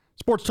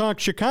Sports Talk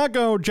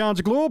Chicago, John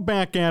Zaghloul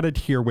back at it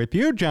here with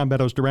you. John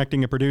Meadows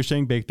directing and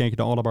producing. Big thank you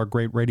to all of our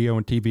great radio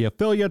and TV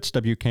affiliates.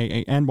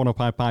 WKAN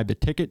 105.5 The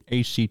Ticket,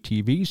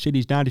 ACTV,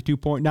 Cities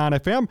 92.9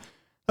 FM,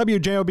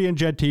 WJOB and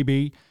Jet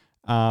TV.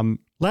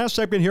 Last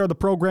segment here of the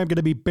program going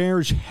to be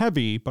Bears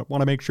heavy, but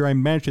want to make sure I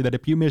mention that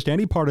if you missed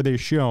any part of this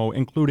show,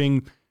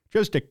 including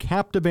just a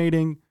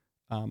captivating,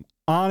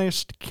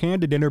 honest,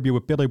 candid interview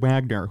with Billy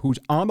Wagner, who's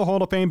on the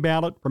Hall of Fame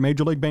ballot for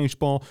Major League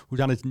Baseball, who's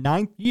on his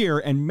 9th year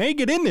and may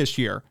get in this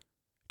year.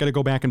 Got to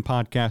go back and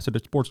podcast it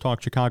at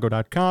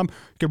sportstalkchicago.com.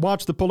 You can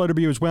watch the full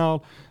interview as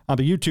well on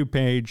the YouTube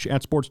page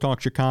at Sports Talk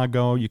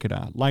Chicago. You could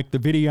like the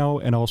video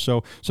and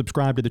also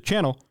subscribe to the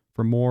channel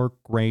for more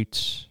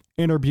great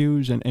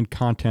interviews and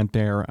content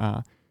there.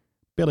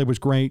 Billy was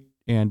great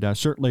and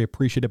certainly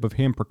appreciative of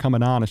him for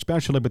coming on,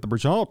 especially with the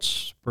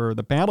results for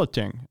the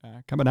balloting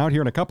coming out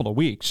here in a couple of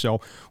weeks. So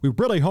we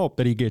really hope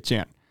that he gets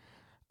in.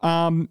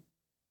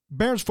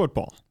 Bears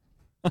football.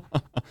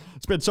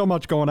 It's been so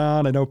much going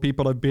on. I know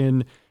people have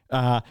been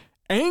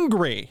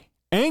angry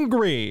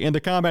in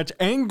the comments,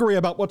 angry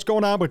about what's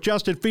going on with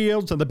Justin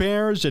Fields and the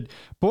Bears. And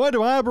boy,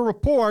 do I have a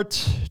report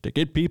to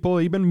get people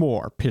even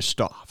more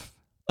pissed off.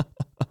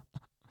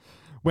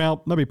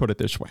 Well, let me put it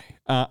this way.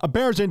 A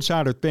Bears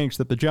insider thinks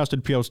that the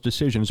Justin Fields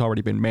decision has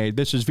already been made.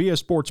 This is via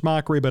Sports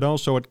Mockery, but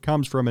also it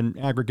comes from an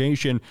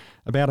aggregation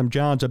of Adam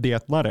Johns of The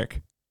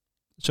Athletic.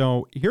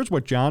 So here's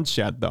what Johns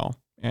said, though,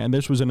 and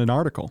this was in an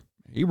article.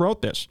 He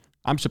wrote this.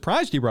 I'm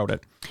surprised he wrote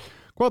it.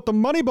 Quote, the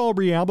Moneyball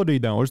reality,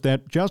 though, is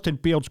that Justin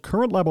Fields'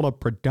 current level of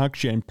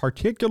production,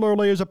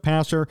 particularly as a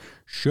passer,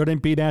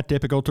 shouldn't be that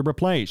difficult to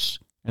replace,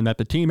 and that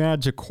the team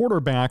adds a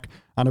quarterback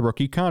on a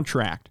rookie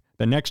contract.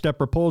 The next step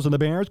for Poles and the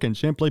Bears can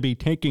simply be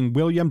taking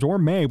Williams or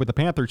May with the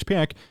Panthers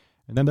pick,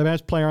 and then the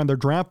best player on their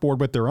draft board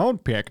with their own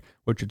pick,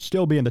 which should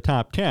still be in the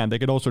top 10. They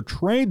could also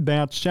trade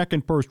that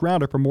second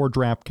first-rounder for more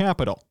draft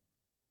capital.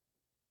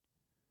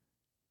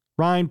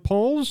 Ryan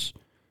Poles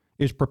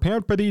is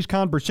prepared for these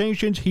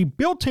conversations. He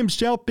built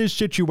himself this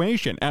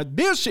situation.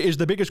 This is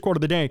the biggest quote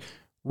of the day.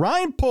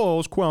 Ryan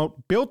Poles,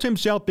 quote, built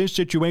himself this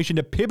situation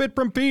to pivot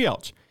from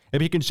Fields.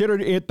 If he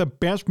considered it the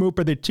best move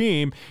for the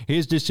team,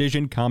 his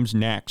decision comes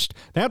next.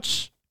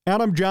 That's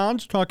Adam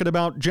Johns talking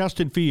about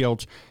Justin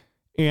Fields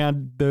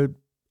and the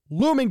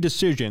looming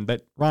decision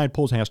that Ryan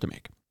Poles has to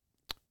make.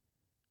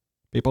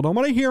 People don't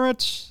want to hear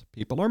it.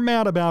 People are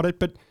mad about it,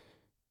 but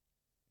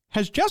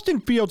has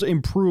Justin Fields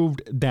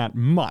improved that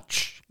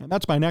much? And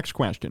that's my next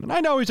question. And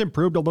I know he's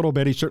improved a little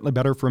bit. He's certainly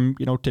better from,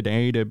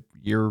 today to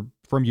year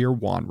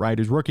one, right?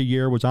 His rookie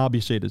year was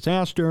obviously a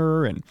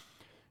disaster and,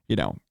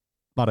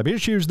 a lot of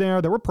issues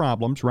there. There were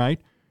problems, right?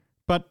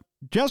 But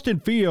Justin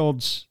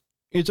Fields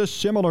is a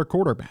similar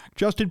quarterback.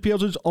 Justin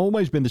Fields has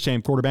always been the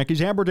same quarterback.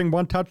 He's averaging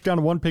 1 touchdown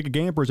and 1 pick a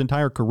game for his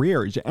entire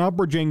career. He's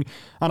averaging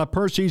on a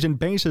per-season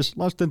basis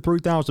less than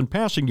 3,000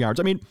 passing yards.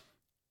 I mean,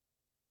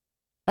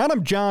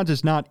 Adam Johns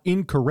is not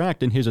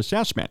incorrect in his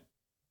assessment.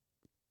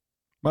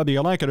 Whether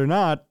you like it or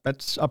not,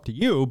 that's up to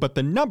you, but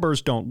the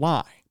numbers don't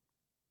lie.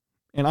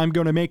 And I'm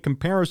going to make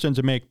comparisons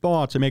and make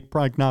thoughts and make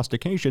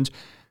prognostications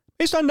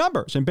based on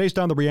numbers and based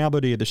on the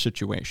reality of the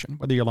situation,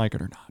 whether you like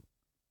it or not.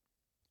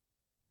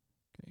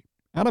 Okay.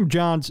 Adam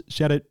Johns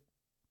said it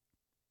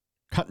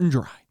cut and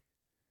dry.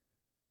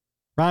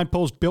 Ryan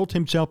Poles built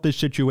himself this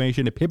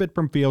situation to pivot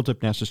from Fields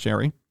if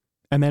necessary,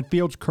 and that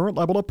Fields' current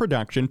level of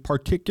production,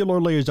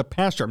 particularly as a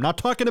passer. I'm not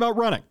talking about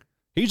running.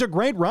 He's a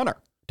great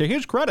runner. To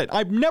his credit,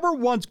 I've never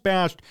once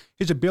bashed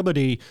his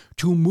ability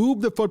to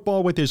move the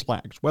football with his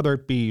legs, whether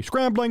it be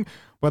scrambling,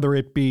 whether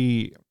it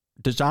be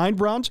designed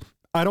runs.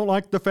 I don't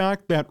like the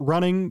fact that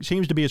running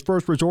seems to be his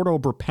first resort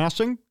over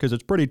passing, because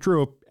it's pretty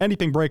true. If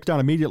anything breaks down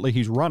immediately,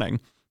 he's running.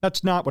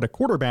 That's not what a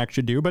quarterback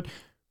should do, but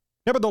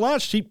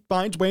nevertheless, he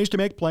finds ways to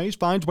make plays,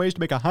 finds ways to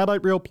make a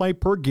highlight reel play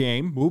per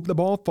game, move the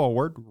ball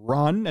forward,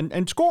 run,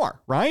 and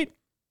score, right?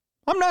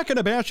 I'm not going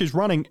to bash his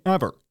running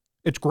ever.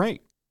 It's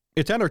great.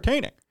 It's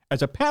entertaining.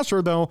 As a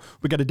passer, though,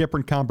 we got a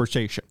different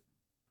conversation.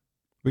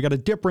 We got a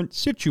different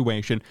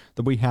situation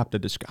that we have to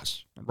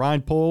discuss. And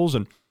Ryan Poles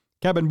and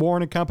Kevin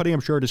Warren and company,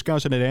 I'm sure, are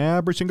discussing it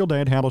every single day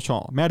at Halas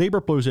Hall. Matt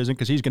Eberflus isn't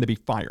because he's going to be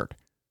fired,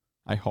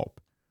 I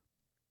hope.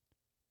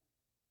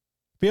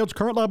 Fields'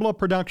 current level of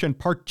production,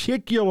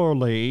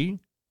 particularly,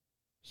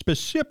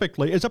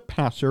 specifically as a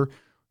passer,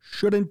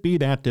 shouldn't be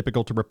that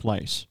difficult to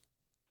replace.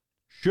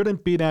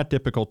 Shouldn't be that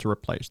difficult to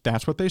replace.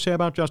 That's what they say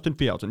about Justin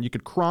Fields. And you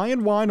could cry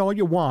and whine all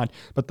you want,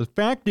 but the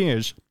fact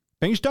is,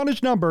 based on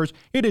his numbers,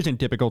 it isn't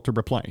difficult to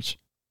replace.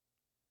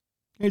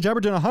 He's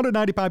averaging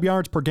 195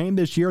 yards per game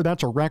this year.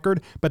 That's a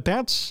record, but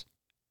that's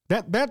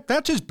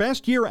his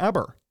best year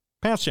ever,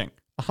 passing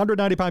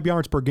 195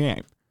 yards per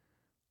game.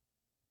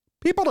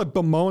 People have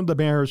bemoaned the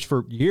Bears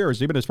for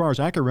years, even as far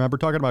as I can remember,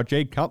 talking about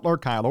Jay Cutler,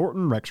 Kyle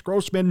Orton, Rex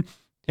Grossman,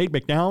 Tate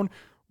McDown.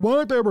 Why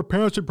aren't they ever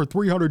passing for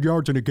 300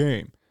 yards in a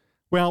game?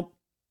 Well,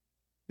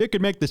 they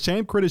could make the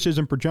same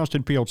criticism for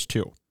Justin Fields,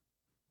 too.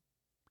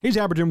 He's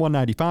averaging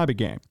 195 a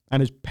game, and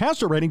his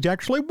passer rating's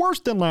actually worse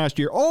than last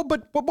year. Oh,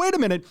 but wait a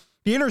minute.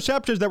 The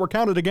interceptions that were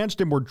counted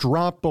against him were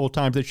dropped both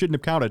times. They shouldn't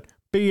have counted.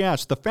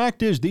 BS. The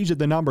fact is, these are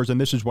the numbers, and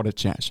this is what it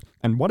says.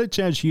 And what it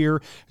says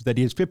here is that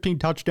he has 15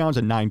 touchdowns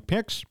and 9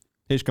 picks.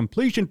 His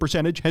completion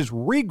percentage has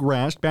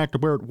regressed back to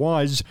where it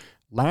was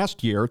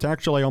last year. It's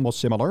actually almost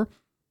similar.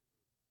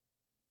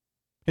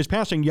 His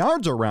passing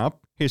yards are up.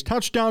 His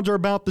touchdowns are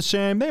about the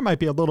same. They might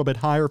be a little bit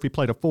higher if he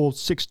played a full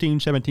 16,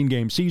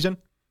 17-game season.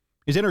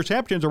 His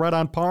interceptions are right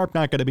on par, if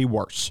not going to be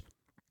worse.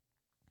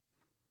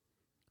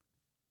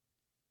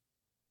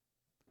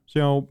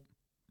 So,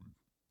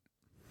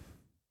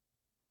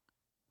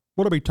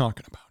 what are we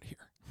talking about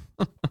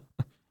here?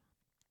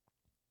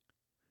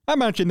 I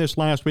mentioned this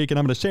last week, and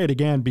I'm going to say it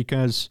again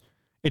because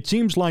it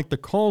seems like the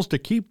calls to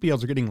keep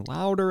Fields are getting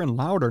louder and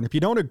louder. And if you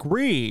don't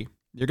agree,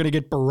 you're going to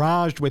get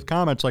barraged with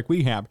comments like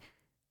we have.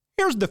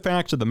 Here's the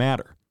facts of the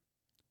matter.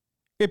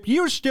 If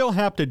you still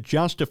have to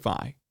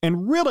justify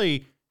and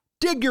really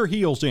dig your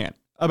heels in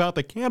about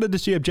the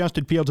candidacy of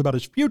Justin Fields, about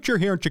his future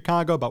here in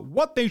Chicago, about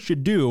what they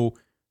should do,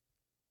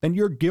 then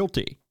you're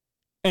guilty.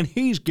 And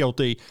he's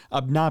guilty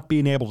of not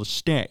being able to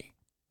stay.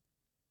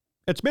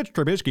 It's Mitch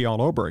Trubisky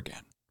all over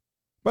again.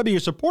 Whether you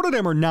supported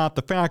him or not,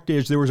 the fact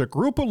is there was a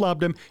group who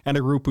loved him and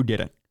a group who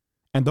didn't.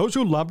 And those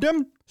who loved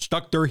him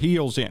stuck their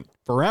heels in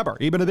forever,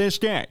 even to this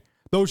day.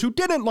 Those who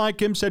didn't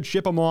like him said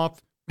ship him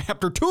off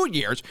after 2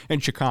 years in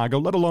Chicago,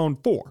 let alone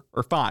 4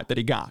 or 5 that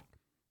he got.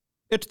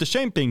 It's the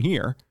same thing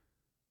here.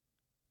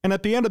 And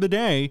at the end of the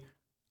day,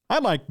 I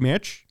liked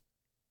Mitch.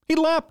 He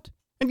left.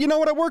 And you know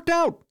what? It worked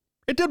out.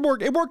 It did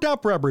work. It worked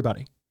out for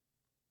everybody.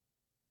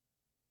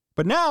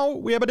 But now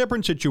we have a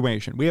different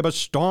situation. We have a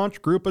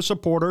staunch group of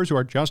supporters who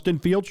are Justin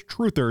Fields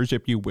truthers,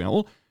 if you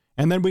will.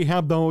 And then we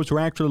have those who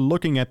are actually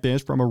looking at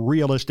this from a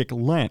realistic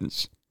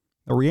lens.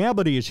 The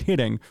reality is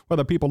hitting,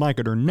 whether people like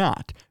it or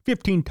not.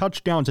 15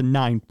 touchdowns and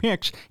 9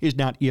 picks is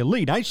not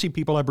elite. I see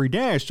people every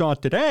day, I saw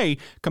it today,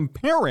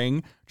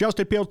 comparing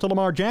Justin Fields to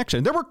Lamar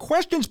Jackson. There were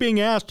questions being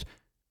asked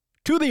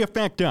to the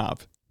effect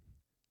of,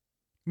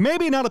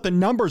 maybe not at the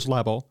numbers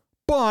level,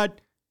 but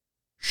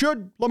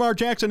should Lamar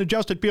Jackson and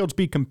Justin Fields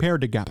be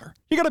compared together?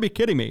 You got to be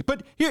kidding me.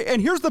 But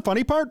here's the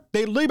funny part.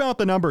 They leave out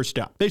the numbers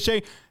stuff. They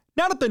say,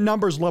 not at the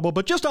numbers level,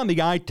 but just on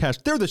the eye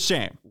test, they're the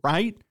same,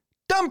 right?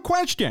 Dumb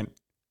question.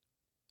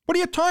 What are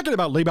you talking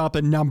about? Leave out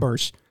the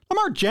numbers.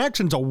 Lamar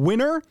Jackson's a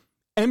winner,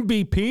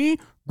 MVP,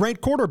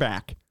 great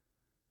quarterback.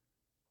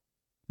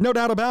 No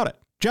doubt about it.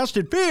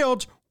 Justin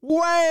Fields,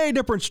 way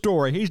different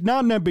story. He's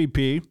not an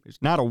MVP. He's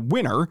not a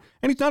winner.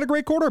 And he's not a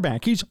great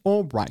quarterback. He's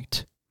all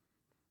right.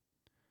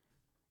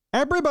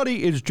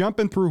 Everybody is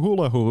jumping through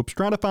hula hoops,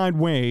 trying to find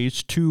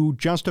ways to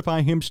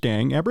justify him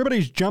staying.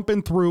 Everybody's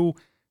jumping through,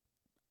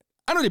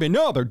 I don't even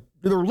know,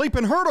 they're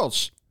leaping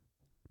hurdles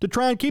to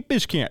try and keep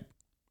this kid.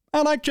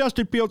 I like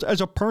Justin Fields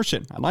as a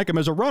person. I like him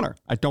as a runner.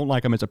 I don't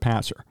like him as a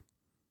passer.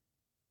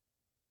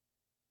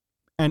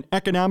 And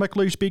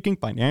economically speaking,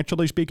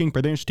 financially speaking,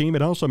 for this team,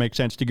 it also makes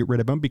sense to get rid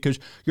of him because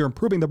you're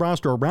improving the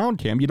roster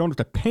around him. You don't have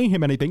to pay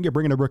him anything. You're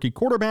bringing a rookie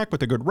quarterback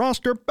with a good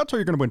roster. That's how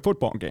you're going to win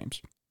football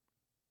games.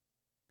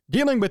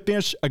 Dealing with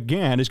this,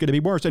 again, is going to be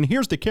worse. And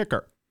here's the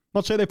kicker.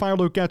 Let's say they fire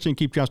Luke Getsy and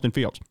keep Justin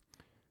Fields.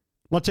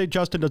 Let's say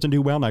Justin doesn't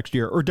do well next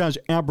year or does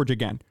average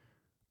again.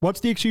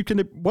 What's the excuse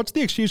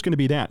going to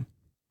be then?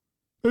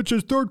 It's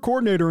his third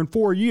coordinator in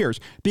 4 years.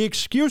 The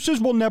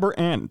excuses will never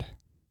end.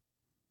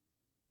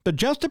 The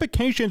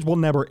justifications will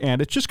never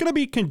end. It's just going to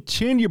be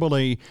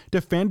continually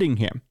defending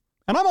him.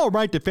 And I'm all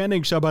right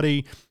defending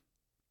somebody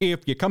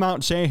if you come out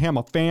and say, hey, I'm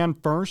a fan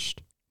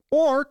first.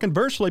 Or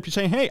conversely, if you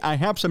say, hey, I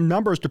have some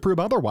numbers to prove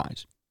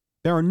otherwise.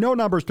 There are no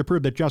numbers to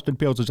prove that Justin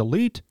Fields is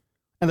elite.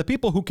 And the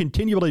people who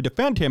continually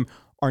defend him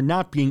are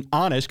not being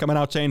honest, coming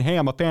out saying, hey,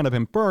 I'm a fan of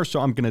him first,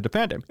 so I'm going to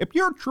defend him. If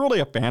you're truly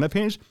a fan of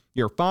his,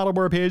 you're a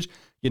follower of his,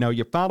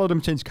 you followed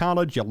him since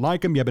college, you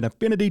like him, you have an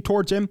affinity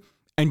towards him,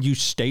 and you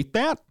state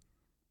that,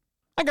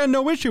 I got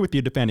no issue with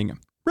you defending him.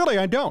 Really,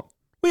 I don't.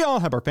 We all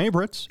have our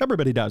favorites.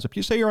 Everybody does. If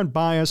you say you're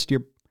unbiased,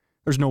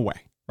 there's no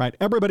way, right?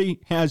 Everybody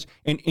has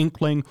an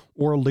inkling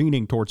or a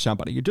leaning towards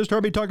somebody. You just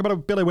heard me talk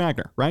about Billy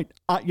Wagner, right?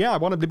 Yeah, I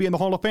want him to be in the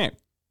Hall of Fame.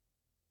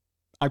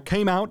 I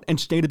came out and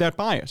stated that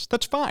bias.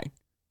 That's fine,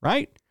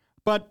 right?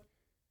 But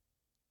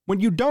when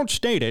you don't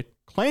state it,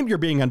 claim you're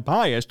being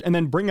unbiased, and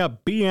then bring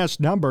up BS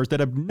numbers that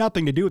have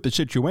nothing to do with the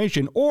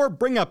situation, or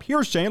bring up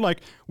hearsay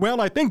like,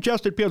 well, I think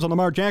Justin Fields and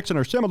Lamar Jackson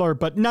are similar,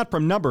 but not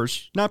from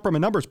a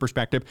numbers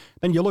perspective,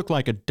 then you look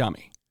like a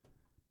dummy.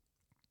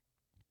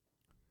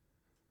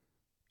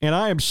 And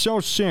I am so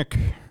sick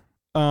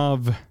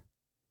of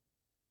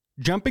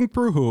jumping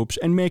through hoops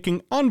and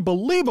making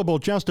unbelievable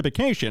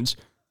justifications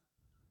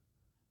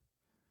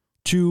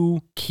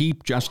to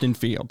keep Justin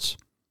Fields.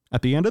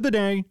 At the end of the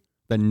day,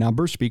 the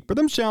numbers speak for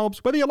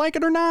themselves, whether you like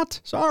it or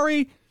not.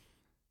 Sorry.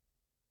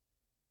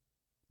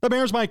 The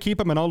Bears might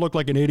keep him and I'll look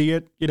like an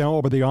idiot,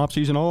 over the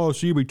offseason. Oh,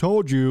 see, we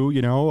told you,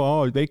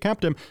 they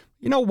kept him.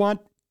 You know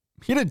what?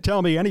 You didn't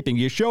tell me anything.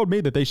 You showed me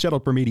that they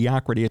settled for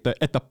mediocrity at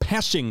the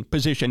passing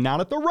position,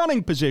 not at the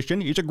running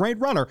position. He's a great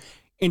runner.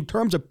 In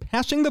terms of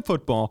passing the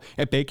football,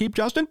 if they keep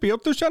Justin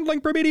Fields, they're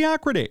settling for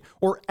mediocrity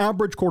or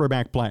average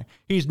quarterback play.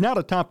 He's not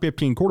a top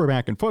 15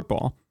 quarterback in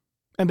football.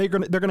 and they're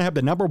gonna have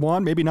the number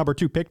 1, maybe number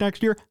 2 pick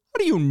next year. How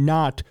do you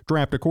not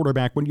draft a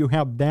quarterback when you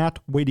have that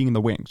waiting in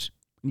the wings?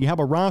 You have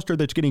a roster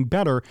that's getting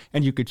better,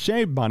 and you could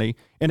save money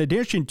in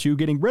addition to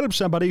getting rid of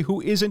somebody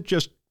who isn't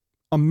just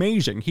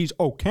amazing. He's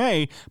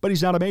okay, but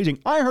he's not amazing.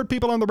 I heard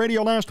people on the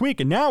radio last week,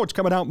 and now it's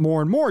coming out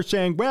more and more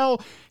saying,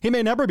 well, he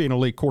may never be an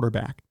elite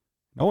quarterback.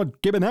 No one's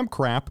giving them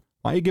crap.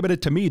 Why are you giving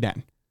it to me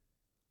then?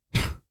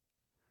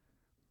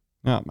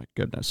 Oh, my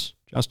goodness.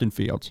 Justin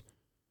Fields.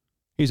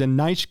 He's a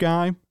nice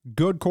guy,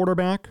 good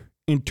quarterback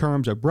in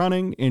terms of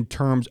running, in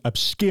terms of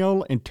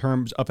skill, in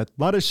terms of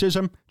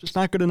athleticism, just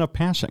not good enough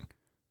passing.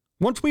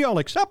 Once we all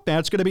accept that,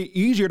 it's going to be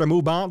easier to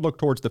move on, look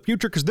towards the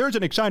future, because there's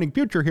an exciting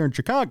future here in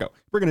Chicago.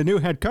 Bring in a new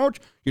head coach,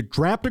 you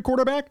draft a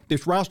quarterback,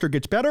 this roster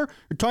gets better.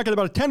 You're talking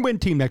about a 10-win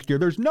team next year.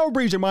 There's no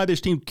reason why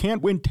this team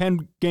can't win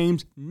 10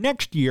 games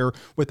next year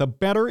with a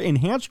better,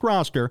 enhanced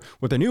roster,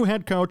 with a new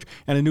head coach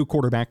and a new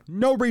quarterback.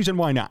 No reason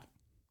why not.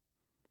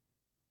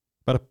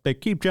 But if they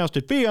keep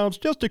Justin Fields,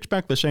 just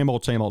expect the same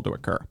old to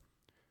occur.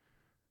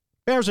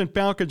 Bears and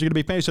Falcons are going to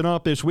be facing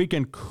off this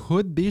weekend.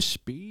 Could this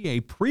be a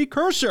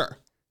precursor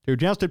to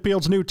Justin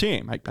Fields' new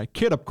team? I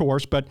kid, of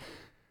course, but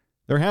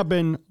there have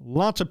been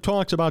lots of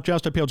talks about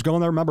Justin Fields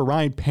going there. Remember,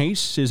 Ryan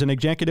Pace is an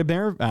executive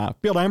there.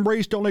 Phil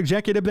Emery's still an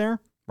executive there.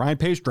 Ryan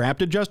Pace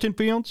drafted Justin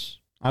Fields.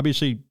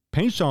 Obviously,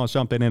 Pace saw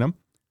something in him.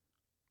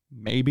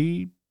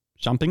 Maybe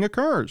something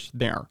occurs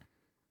there.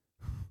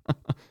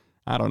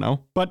 I don't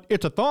know, but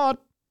it's a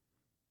thought.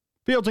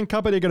 Fields and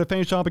company are going to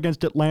face off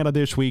against Atlanta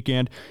this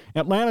weekend.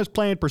 Atlanta's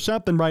playing for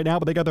something right now,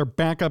 but they got their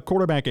backup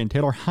quarterback in,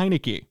 Taylor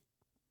Heineke,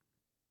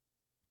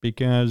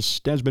 because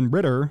Desmond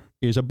Ridder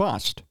is a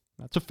bust.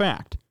 That's a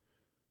fact.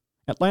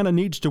 Atlanta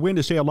needs to win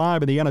to stay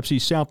alive in the NFC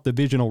South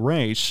divisional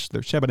race.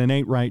 They're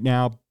 7-8 right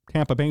now.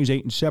 Tampa Bay's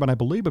 8-7. I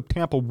believe if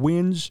Tampa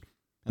wins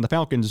and the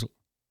Falcons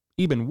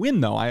even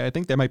win, though, I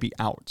think they might be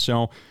out.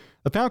 So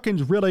the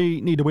Falcons really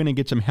need to win and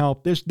get some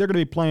help. They're going to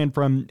be playing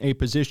from a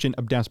position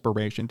of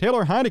desperation.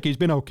 Taylor Heineke's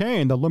been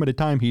okay in the limited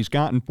time he's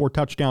gotten, 4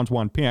 touchdowns,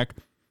 1 pick.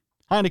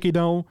 Heineke,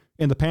 though,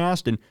 in the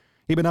past, and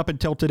even up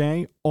until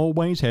today,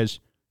 always has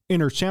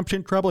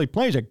interception trouble. He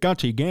plays a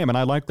gutsy game, and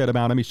I like that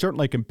about him. He's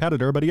certainly a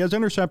competitor, but he has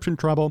interception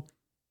trouble,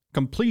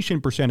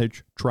 completion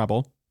percentage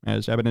trouble,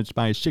 as evidenced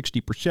by his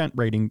 60%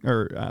 rating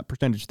or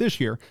percentage this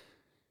year.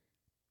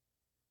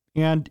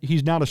 And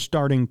he's not a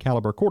starting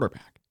caliber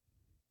quarterback.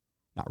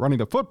 Now, running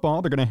the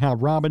football, they're going to have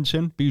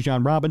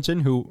Bijan Robinson,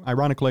 who,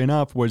 ironically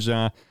enough, was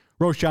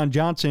Roschon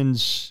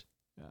Johnson's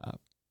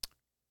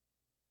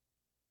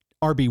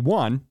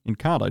RB1 in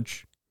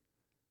college.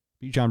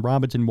 Bijan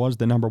Robinson was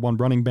the number 1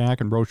 running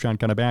back, and Roschon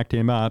kind of backed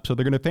him up. So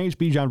they're going to face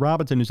Bijan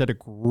Robinson, who's had a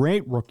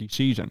great rookie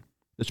season.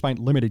 Despite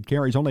limited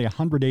carries, only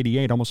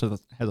 188, almost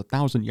has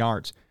 1,000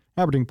 yards,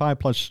 averaging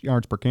 5+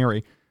 yards per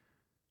carry.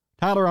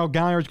 Tyler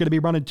Allgeier is going to be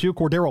running 2.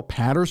 Cordero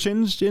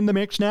Patterson's in the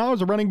mix now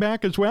as a running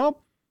back as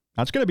well.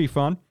 That's going to be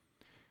fun.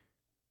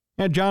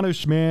 And Jonnu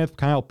Smith,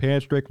 Kyle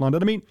Pitts, Drake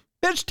London. I mean,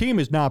 this team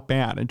is not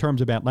bad in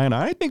terms of Atlanta.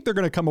 I think they're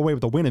going to come away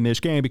with a win in this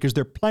game because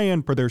they're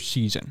playing for their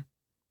season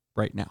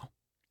right now.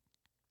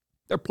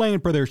 They're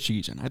playing for their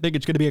season. I think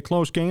it's going to be a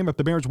close game. If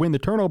the Bears win the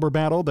turnover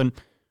battle, then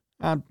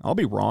I'll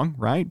be wrong,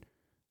 right?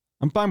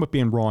 I'm fine with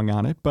being wrong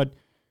on it, but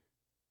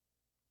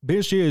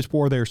this is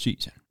for their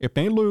season. If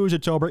they lose,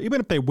 it's over. Even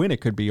if they win,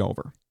 it could be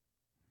over.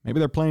 Maybe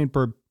they're playing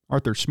for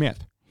Arthur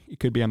Smith. He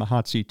could be on the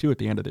hot seat, too, at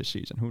the end of this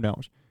season. Who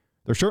knows?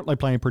 They're certainly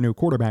playing for a new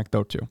quarterback,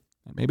 though, too.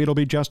 And maybe it'll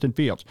be Justin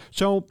Fields.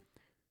 So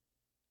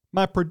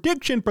my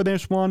prediction for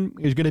this one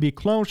is going to be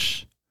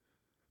close,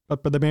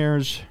 but for the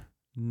Bears,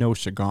 no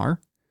cigar.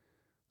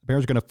 The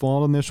Bears are going to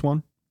fall in this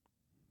one.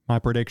 My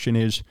prediction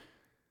is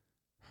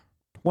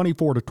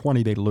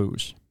 24-20 they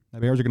lose. The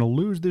Bears are going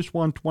to lose this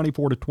one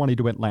 24-20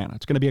 to Atlanta.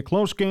 It's going to be a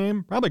close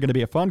game, probably going to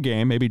be a fun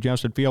game. Maybe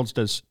Justin Fields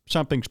does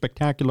something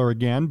spectacular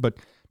again, but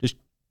just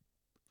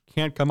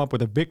can't come up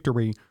with a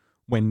victory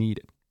when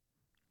needed.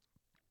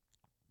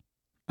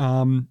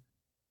 And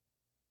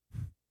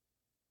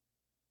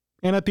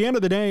at the end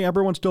of the day,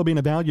 everyone's still being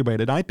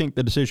evaluated. I think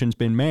the decision's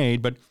been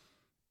made, but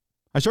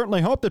I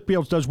certainly hope that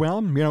Fields does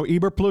well. You know,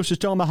 Eberflus is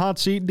still in the hot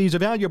seat. These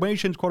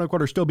evaluations,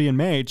 quote-unquote, are still being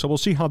made, so we'll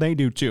see how they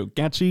do, too.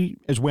 Getsy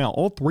as well.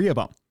 All 3 of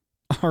them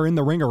are in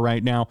the ringer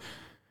right now,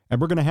 and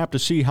we're going to have to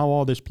see how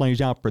all this plays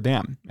out for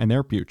them and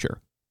their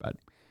future. But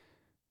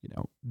you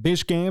know,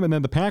 this game and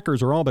then the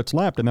Packers are all that's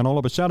left, and then all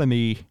of a sudden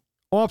the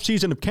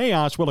offseason of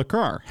chaos will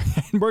occur,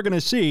 and we're going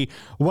to see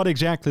what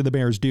exactly the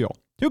Bears do.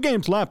 2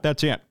 games left,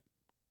 that's it.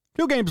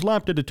 2 games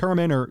left to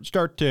determine or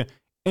start to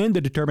end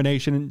the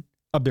determination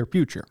of their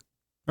future.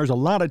 There's a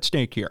lot at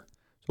stake here.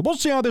 So we'll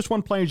see how this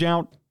one plays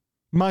out.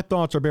 My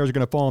thoughts are Bears are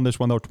going to fall in this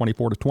one, though,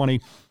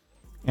 24-20.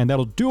 And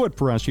that'll do it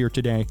for us here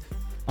today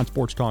on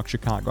Sports Talk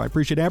Chicago. I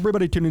appreciate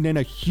everybody tuning in.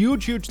 A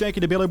huge, huge thank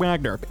you to Billy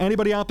Wagner. If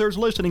anybody out there is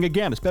listening,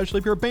 again, especially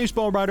if you're a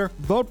baseball writer,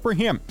 vote for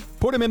him.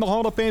 Put him in the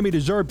Hall of Fame. He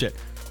deserves it.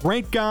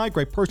 Great guy,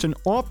 great person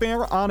off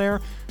air, on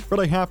air.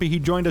 Really happy he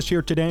joined us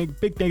here today.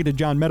 Big thank you to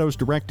John Meadows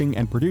directing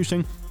and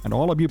producing, and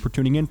all of you for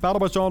tuning in.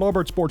 Follow us all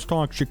over at Sports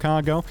Talk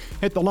Chicago.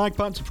 Hit the like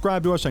button,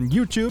 subscribe to us on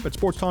YouTube at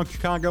Sports Talk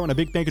Chicago, and a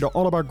big thank you to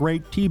all of our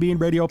great TV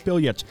and radio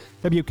affiliates.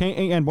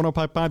 WKAN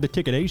 105.5 The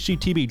Ticket,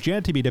 ACTV,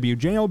 JTV,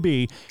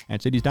 WJLB, and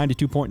Cities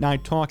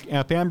 92.9 Talk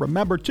FM.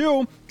 Remember,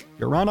 too, if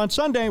you're around on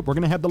Sunday, we're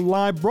going to have the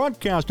live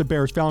broadcast of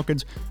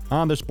Bears-Falcons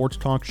on the Sports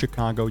Talk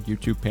Chicago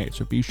YouTube page,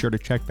 so be sure to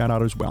check that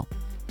out as well.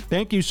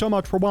 Thank you so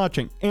much for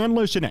watching and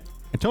listening.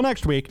 Until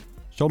next week,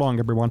 so long,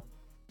 everyone.